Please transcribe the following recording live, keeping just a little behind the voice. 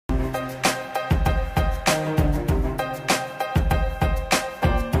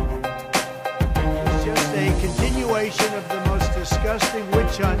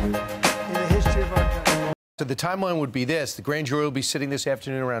shut in the history of our country. So the timeline would be this. The grand jury will be sitting this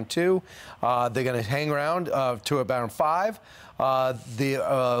afternoon around 2. They're going to hang around to about 5.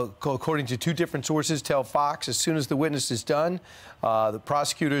 According to 2 different sources, tell Fox, as soon as the witness is done, the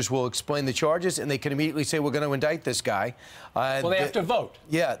prosecutors will explain the charges, and they can immediately say, we're going to indict this guy. Well, they have to vote.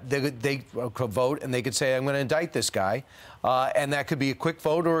 Yeah, they could vote, and they could say, I'm going to indict this guy. And that could be a quick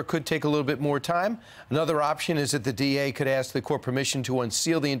vote, or it could take a little bit more time. Another option is that the DA could ask the court permission to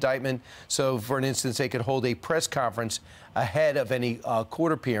unseal the indictment. So, for an instance, they could hold a press conference ahead of any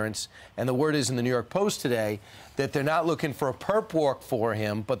court appearance. And the word is in the New York Post today that they're not looking for a perp walk for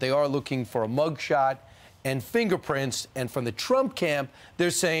him, but they are looking for a mugshot and fingerprints. And from the Trump camp,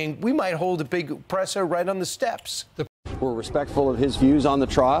 they're saying we might hold a big presser right on the steps. We're respectful of his views on the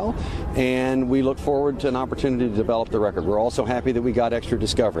trial, and we look forward to an opportunity to develop the record. We're also happy that we got extra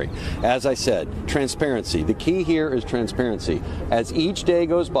discovery. As I said, transparency. The key here is transparency. As each day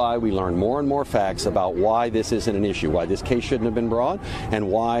goes by, we learn more and more facts about why this isn't an issue, why this case shouldn't have been brought, and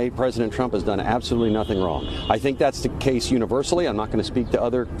why President Trump has done absolutely nothing wrong. I think that's the case universally. I'm not going to speak to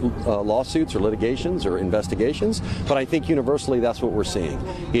other lawsuits or litigations or investigations, but I think universally that's what we're seeing,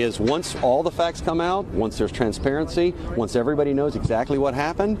 is once all the facts come out, once there's transparency, once everybody knows exactly what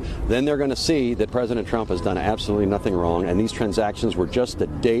happened, then they're going to see that President Trump has done absolutely nothing wrong, and these transactions were just the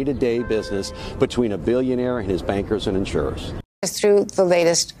day-to-day business between a billionaire and his bankers and insurers. Through the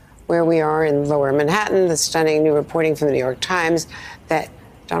latest where we are in Lower Manhattan, the stunning new reporting from the New York Times that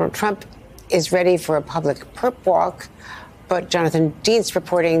Donald Trump is ready for a public perp walk, but Jonathan Dienst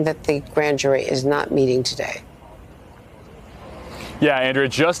reporting that the grand jury is not meeting today. Yeah, Andrea,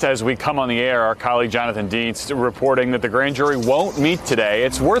 just as we come on the air, our colleague Jonathan Dienst reporting that the grand jury won't meet today.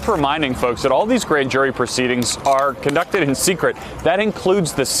 It's worth reminding folks that all these grand jury proceedings are conducted in secret. That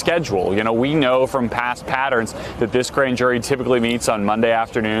includes the schedule. You know, we know from past patterns that this grand jury typically meets on Monday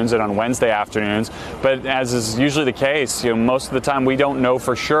afternoons and on Wednesday afternoons. But as is usually the case, most of the time we don't know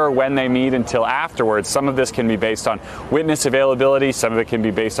for sure when they meet until afterwards. Some of this can be based on witness availability. Some of it can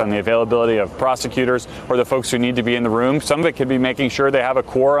be based on the availability of prosecutors or the folks who need to be in the room. Some of it can be making sure they have a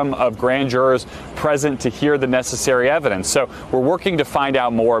quorum of grand jurors present to hear the necessary evidence. So we're working to find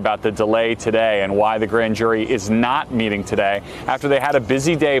out more about the delay today and why the grand jury is not meeting today after they had a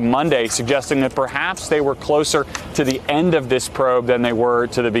busy day Monday, suggesting that perhaps they were closer to the end of this probe than they were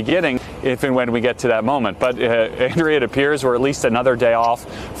to the beginning, if and when we get to that moment. But Andrea, it appears we're at least another day off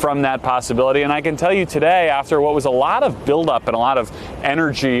from that possibility. And I can tell you today, after what was a lot of buildup and a lot of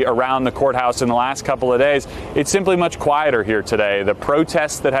energy around the courthouse in the last couple of days, it's simply much quieter here today. The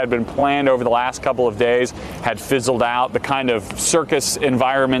protests that had been planned over the last couple of days had fizzled out. The kind of circus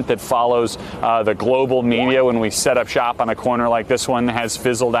environment that follows the global media when we set up shop on a corner like this one has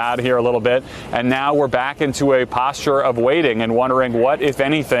fizzled out here a little bit. And now we're back into a posture of waiting and wondering what, if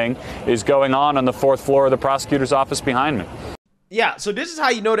anything, is going on the 4th floor of the prosecutor's office behind me. Yeah, so this is how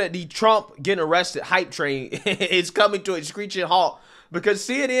you know that the Trump getting arrested hype train is coming to a screeching halt, because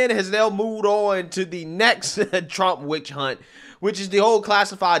CNN has now moved on to the next Trump witch hunt, which is the whole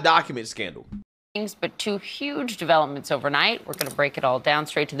classified document scandal. But 2 huge developments overnight. We're going to break it all down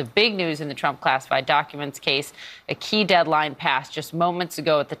straight to the big news in the Trump classified documents case. A key deadline passed just moments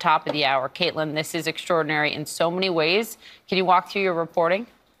ago at the top of the hour. Caitlin, this is extraordinary in so many ways. Can you walk through your reporting?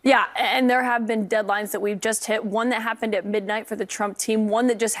 Yeah, and there have been deadlines that we've just hit. One that happened at midnight for the Trump team. One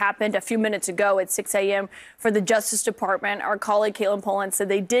that just happened a few minutes ago at 6 a.m. for the Justice Department. Our colleague Caitlin Poland said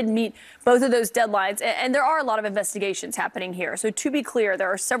they did meet both of those deadlines. And there are a lot of investigations happening here. So to be clear,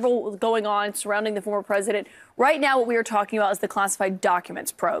 there are several going on surrounding the former president. Right now, what we are talking about is the classified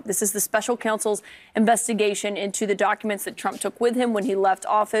documents probe. This is the special counsel's investigation into the documents that Trump took with him when he left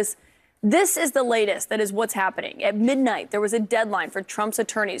office. This is the latest. That is what's happening. At midnight, there was a deadline for Trump's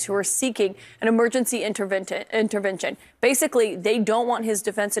attorneys who are seeking an emergency intervention. Basically, they don't want his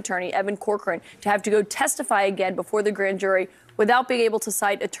defense attorney, Evan Corcoran, to have to go testify again before the grand jury without being able to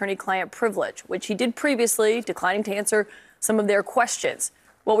cite attorney-client privilege, which he did previously, declining to answer some of their questions.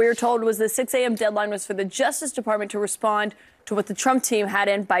 What we were told was the 6 a.m. deadline was for the Justice Department to respond to what the Trump team had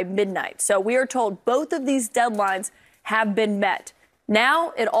in by midnight. So we are told both of these deadlines have been met.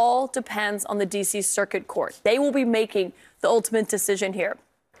 Now it all depends on the D.C. Circuit Court. They will be making the ultimate decision here.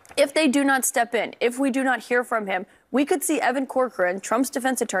 If they do not step in, if we do not hear from him, we could see Evan Corcoran, Trump's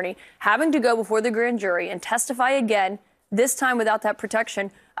defense attorney, having to go before the grand jury and testify again, this time without that protection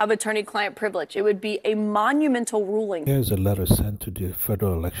of attorney-client privilege. It would be a monumental ruling. Here's a letter sent to the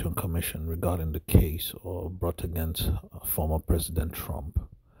Federal Election Commission regarding the case brought against former President Trump,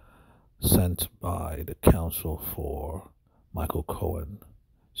 sent by the counsel for Michael Cohen,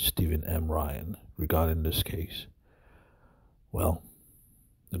 Stephen M. Ryan, regarding this case. Well,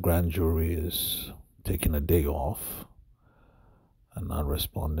 the grand jury is taking a day off and not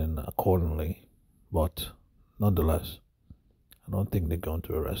responding accordingly. But nonetheless, I don't think they're going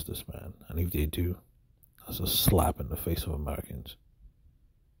to arrest this man. And if they do, that's a slap in the face of Americans.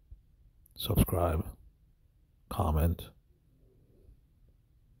 Subscribe, comment,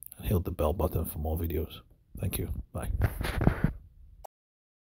 and hit the bell button for more videos. Thank you. Bye.